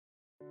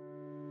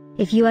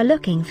If you are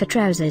looking for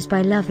trousers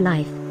by Love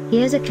Life,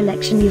 here's a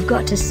collection you've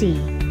got to see.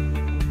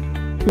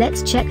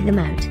 Let's check them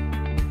out.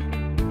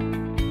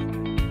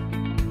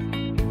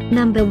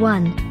 Number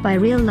 1, by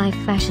Real Life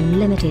Fashion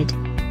Limited.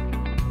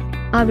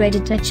 Our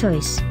editor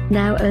choice,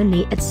 now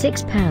only at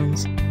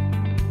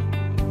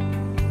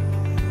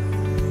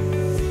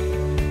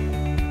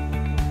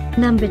 £6.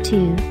 Number 2,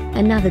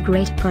 another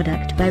great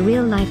product by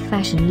Real Life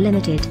Fashion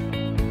Limited.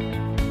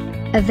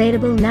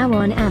 Available now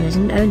on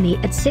Amazon only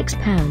at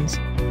 £6.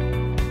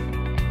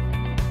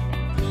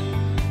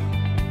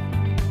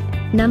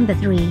 Number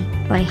 3,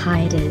 by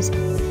Highdas.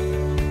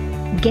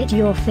 Get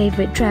your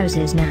favorite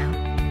trousers now.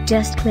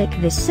 Just click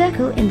this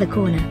circle in the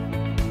corner.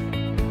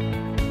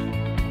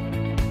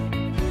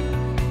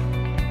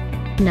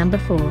 Number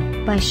 4,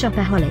 by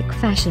Shopoholic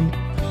Fashion.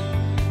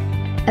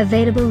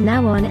 Available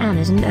now on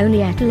Amazon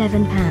only at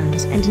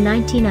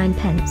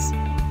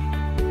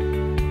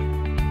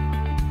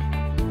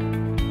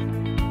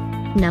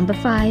 £11.99. Number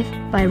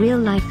 5, by Real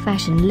Life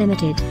Fashion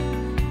Limited.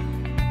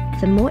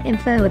 For more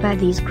info about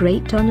these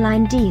great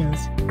online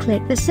deals,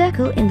 click the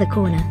circle in the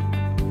corner.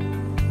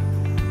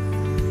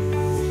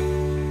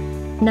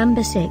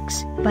 Number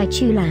 6, by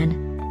QiuLan.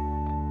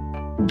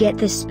 Get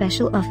this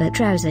special offer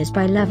trousers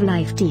by Love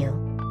Life deal.